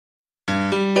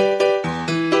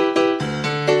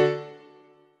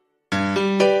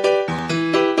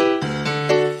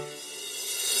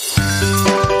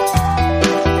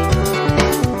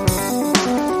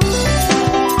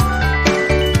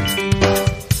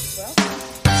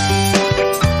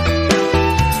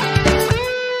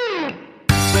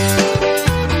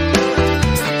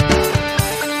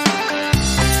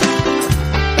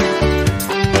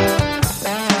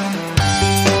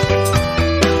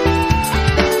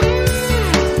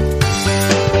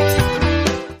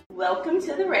welcome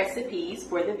to the recipes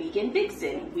for the vegan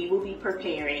Vixen. We will be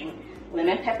preparing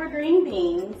lemon pepper green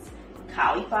beans,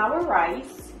 cauliflower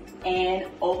rice, and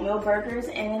oatmeal burgers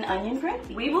and onion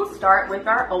gravy. We will start with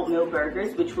our oatmeal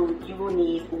burgers, which you will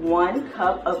need 1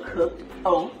 cup of cooked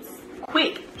oats,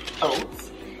 quick oats,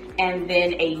 and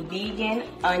then a vegan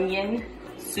onion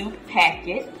soup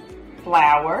packet,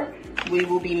 flour. We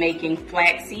will be making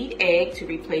flaxseed egg to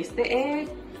replace the egg.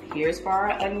 Here's for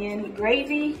our onion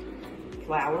gravy,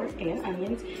 flour and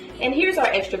onions. And here's our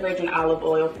extra virgin olive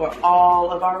oil for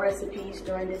all of our recipes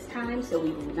during this time, so we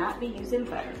will not be using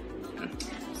butter.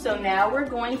 So now we're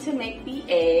going to make the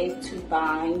egg to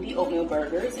bind the oatmeal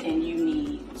burgers, and you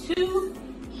need 2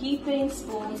 heaping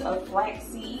spoons of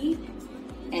flaxseed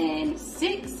and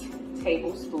 6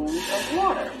 tablespoons of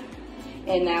water.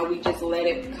 And now we just let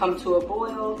it come to a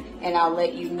boil, and I'll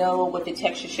let you know what the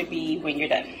texture should be when you're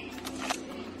done.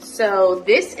 So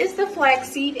this is the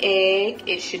flaxseed egg.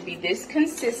 It should be this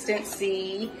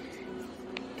consistency.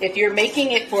 If you're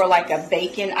making it for like a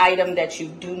bacon item that you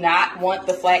do not want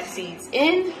the flax seeds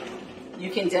in,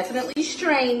 you can definitely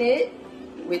strain it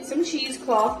with some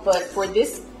cheesecloth, but for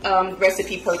this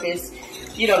recipe purpose,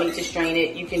 you don't need to strain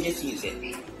it. You can just use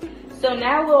it. So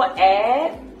now we'll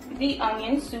add the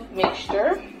onion soup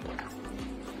mixture.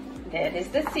 That is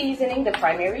the seasoning, the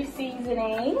primary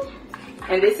seasoning.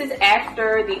 And this is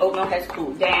after the oatmeal has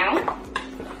cooled down.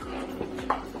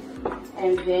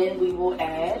 And then we will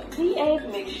add the egg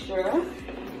mixture.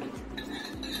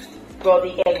 Well,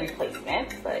 the egg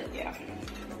replacement, but yeah.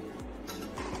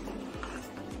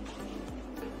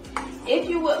 If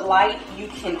you would like, you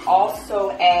can also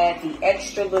add the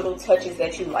extra little touches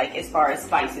that you like as far as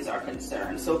spices are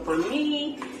concerned. So for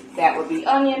me, that would be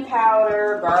onion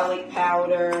powder, garlic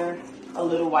powder, a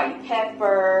little white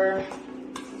pepper,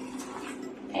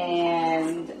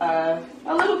 and a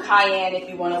little cayenne if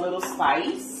you want a little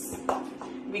spice.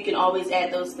 We can always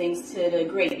add those things to the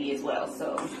gravy as well.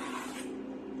 So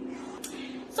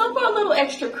for a little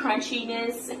extra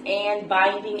crunchiness and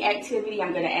binding activity,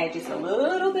 I'm going to add just a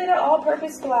little bit of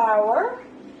all-purpose flour.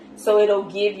 So it'll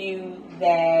give you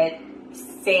that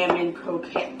salmon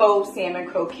croquette, faux salmon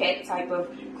croquette type of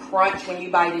crunch when you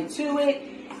bite into it.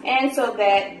 And so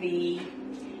that the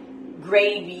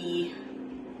gravy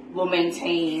will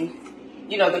maintain,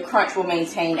 the crunch will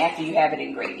maintain after you have it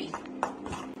in gravy.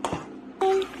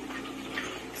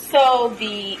 So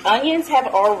the onions have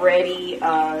already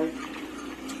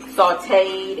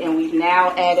sauteed, and we've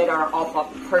now added our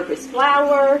all-purpose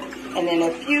flour. And then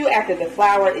after the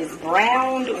flour is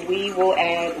browned, we will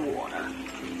add water.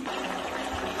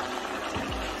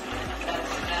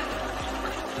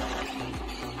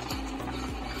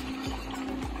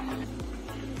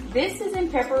 This is in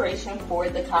preparation for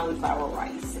the cauliflower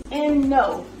rice. And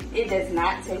no, it does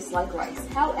not taste like rice.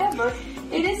 However,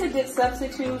 it is a good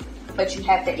substitute, but you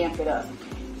have to amp it up.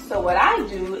 So what I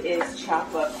do is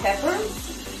chop up peppers,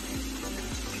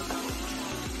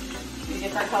 2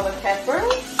 different colored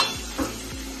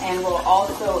peppers, and we'll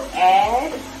also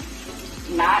add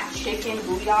not chicken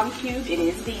bouillon cube. It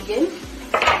is vegan.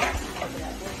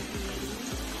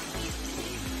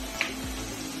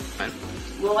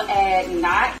 We'll add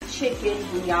not chicken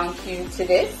bouillon cube to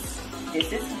this.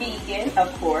 This is vegan,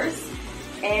 of course.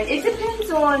 And it depends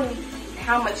on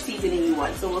how much seasoning you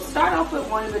want. So we'll start off with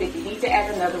 1, but if you need to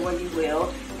add another one, you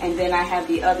will. And then I have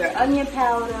the other onion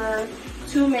powder,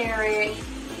 turmeric,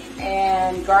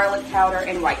 and garlic powder,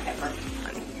 and white pepper.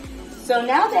 So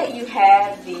now that you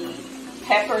have the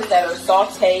peppers that are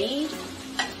sauteed,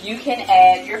 you can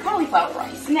add your cauliflower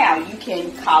rice. Now you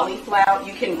can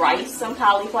rice some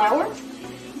cauliflower.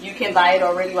 You can buy it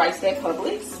already riced at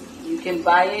Publix. You can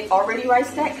buy it already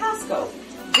riced at Costco.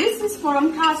 This is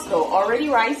from Costco, already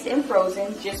riced and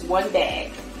frozen, just 1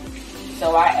 bag.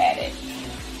 So I add it.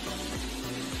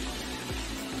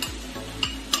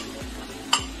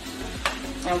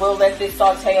 And we'll let this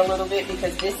saute a little bit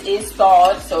because this is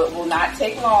thawed, so it will not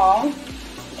take long.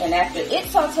 And after it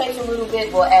sautés a little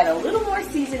bit, we'll add a little more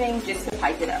seasoning just to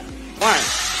pipe it up.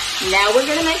 Now we're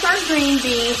going to make our green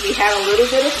beans. We have a little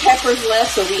bit of peppers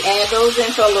left, so we add those in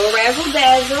for a little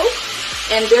razzle-dazzle.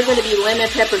 And they're going to be lemon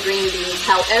pepper green beans.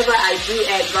 However, I do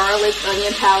add garlic,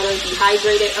 onion powder,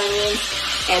 dehydrated onions,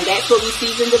 and that's what we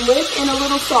season them with, and a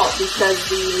little salt because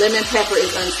the lemon pepper is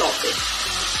unsalted.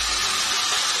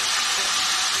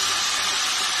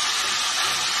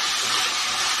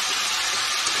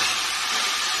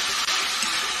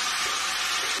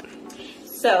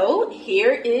 So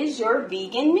here is your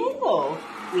vegan meal.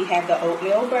 We have the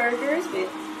oatmeal burgers with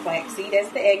flaxseed as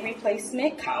the egg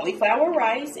replacement, cauliflower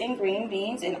rice, and green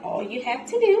beans. And all you have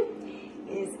to do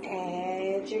is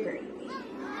add your gravy.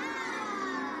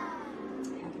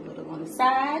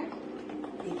 side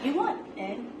if you want.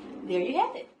 And there you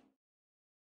have it.